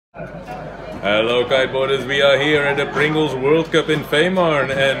Hello kiteboarders, we are here at the Pringles World Cup in Fehmarn,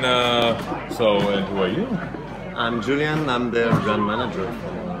 and who are you? I'm Julian, I'm the brand manager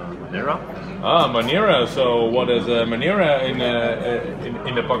for Manera. Ah, Manera. So what is Manera in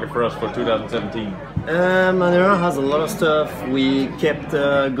the pocket for us for 2017? Manera has a lot of stuff. We kept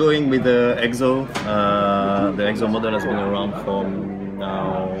going with the Exo. The Exo model has been around for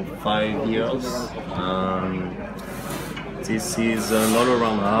now 5 years. This is an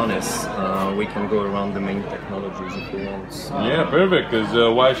all-around harness. We can go around the main technologies if we want. Yeah, perfect. Because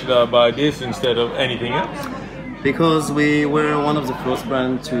why should I buy this instead of anything else? Because we were one of the first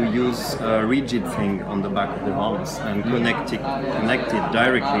brands to use a rigid thing on the back of the harness and connect it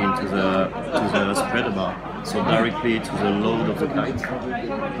directly into the spreader bar, so directly to the load of the kite.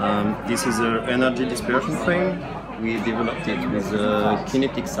 This is an energy dispersion frame. We developed it with a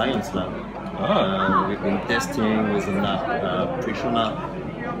kinetic science lab. We've been testing with a NAP, pressure NAP,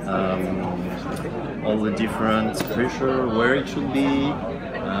 all the different pressure, where it should be,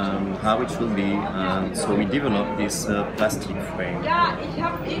 how it should be, and so we developed this plastic frame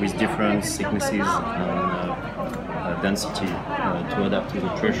with different thicknesses and density to adapt to the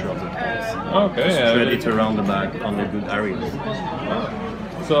pressure of the kite. Okay. Spread it around the back on the good areas.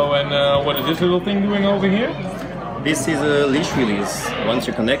 So, and what is this little thing doing over here? This is a leash release. Once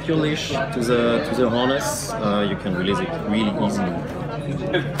you connect your leash to the harness, you can release it really easily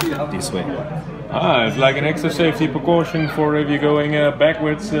this way. Ah, it's like an extra safety precaution for if you're going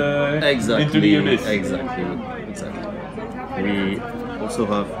backwards into the abyss. Exactly. We also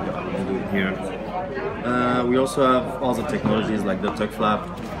have, I'll do it here. We also have other technologies like the tuck flap.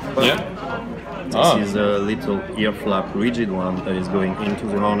 Yeah. This is a little ear flap, rigid one that is going into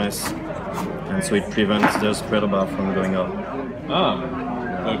the harness, and so it prevents the spreader bar from going up.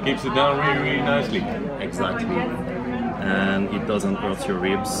 So it keeps it down really nicely. Exactly. And it doesn't hurt your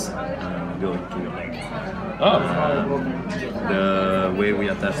ribs and go into your neck. The way we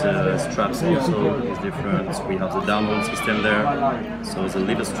attach the straps also is different. We have the downward system there, so the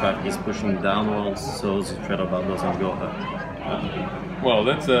little strap is pushing downwards, so the spreader bar doesn't go up. Well,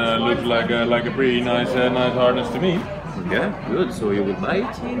 that looks like a pretty nice harness to me. Okay, good. So you would buy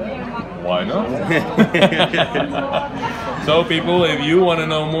it? Why not? So people, if you want to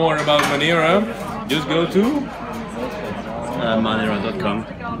know more about Manera, just go to Manera.com.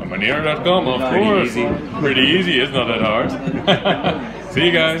 Manera.com, of course. Pretty easy. Pretty easy, it's not that hard. See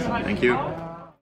you guys. Thank you.